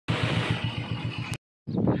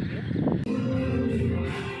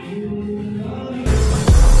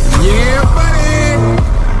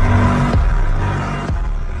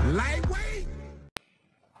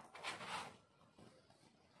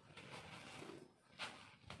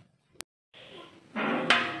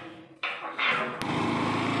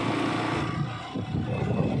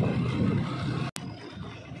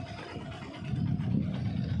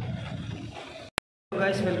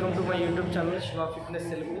guys, welcome to my YouTube channel Shiva Fitness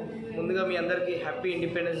Telugu. ముందుగా మీ అందరికీ happy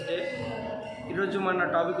independence day. ఈరోజు మన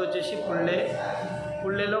టాపిక్ వచ్చేసి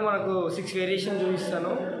పుల్డేలో మనకు 6 వేరియేషన్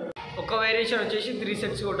చూపిస్తాను. ఒక వేరియేషన్ వచ్చేసి 3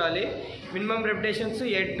 సెట్స్ కొట్టాలి. మినిమం రెపిటేషన్స్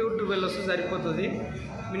 8 to 12 వస్తే సరిపోతుంది.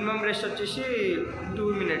 మినిమం రెస్ట్ వచ్చేసి 2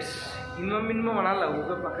 minutes. మినిమం అనాలి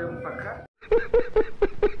ఒక పక్క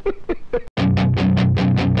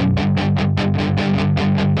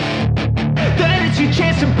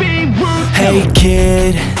Hey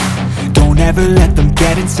kid, don't ever let them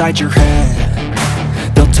get inside your head.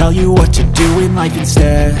 They'll tell you what to do in life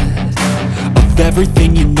instead of everything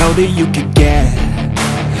you know that you could get.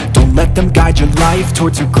 Don't let them guide your life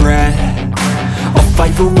towards regret. I'll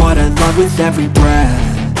fight for what I love with every breath.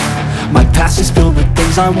 My past is filled with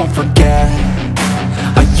things I won't forget.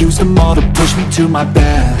 I use them all to push me to my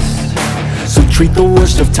best. So treat the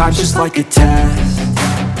worst of times just like a test.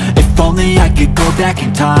 If only I could go back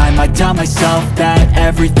in time, I'd tell myself that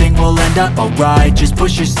everything will end up alright. Just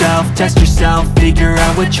push yourself, test yourself, figure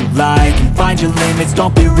out what you like, and find your limits,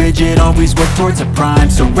 don't be rigid, always work towards a prime.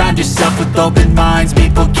 Surround yourself with open minds,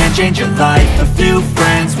 people can change your life. A few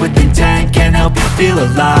friends with intent can help you feel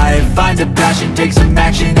alive. Find a passion, take some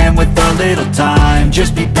action, and with a little time,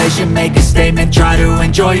 just be patient, make a statement, try to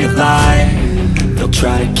enjoy your life. They'll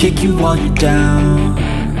try to kick you while you're down.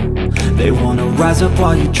 They wanna rise up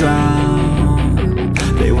while you drown.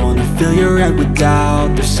 They wanna fill your head with doubt.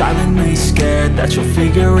 They're silently scared that you'll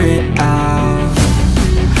figure it out.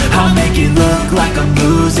 I'll make it look like I'm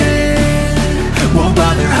losing, won't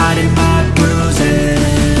bother hiding my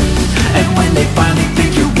bruises. And when they finally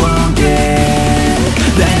think you're wounded,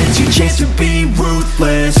 then it's your chance to be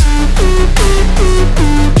ruthless.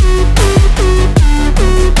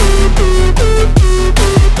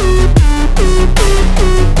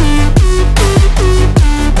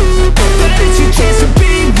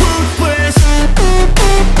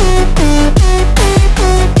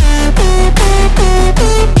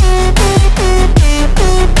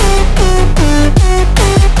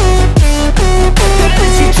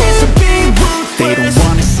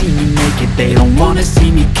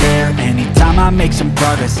 Make some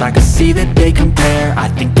progress, I can see that they compare. I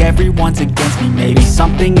think everyone's against me, maybe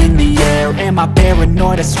something in the air. Am I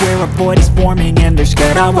paranoid? I swear a void is forming and they're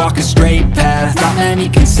scared. I walk a straight path, not many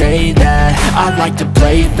can say that. I like to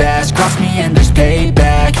play fast, cross me and there's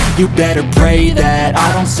payback. You better pray that I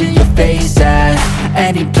don't see your face at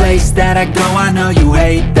any place that I go. I know you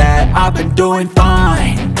hate that. I've been doing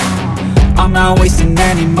fine, I'm not wasting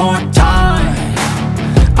any more time.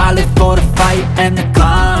 I live for the fight and the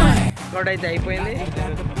climb. అయితే అయిపోయింది.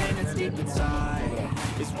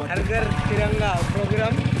 Har Ghar Tiranga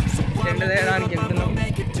programme జెండా చేయడానికి వెళ్తున్నాం.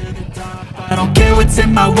 I don't care what's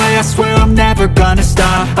in my way, I swear I'm never gonna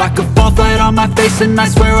stop. I could fall flat on my face and I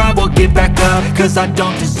swear I will get back up. Cause I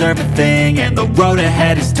don't deserve a thing and the road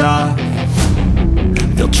ahead is tough.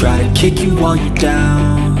 They'll try to kick you while you're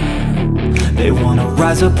down. They wanna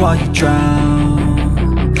rise up while you drown.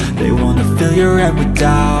 They wanna fill your head with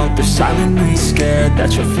doubt. They're silently scared that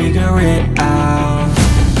you'll figure it out.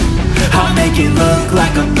 I'll make it look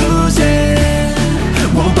like I'm losing,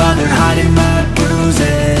 won't bother hiding my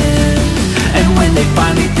bruises. And when they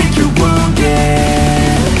finally think you're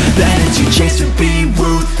wounded, then it's your chance to be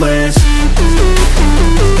ruthless.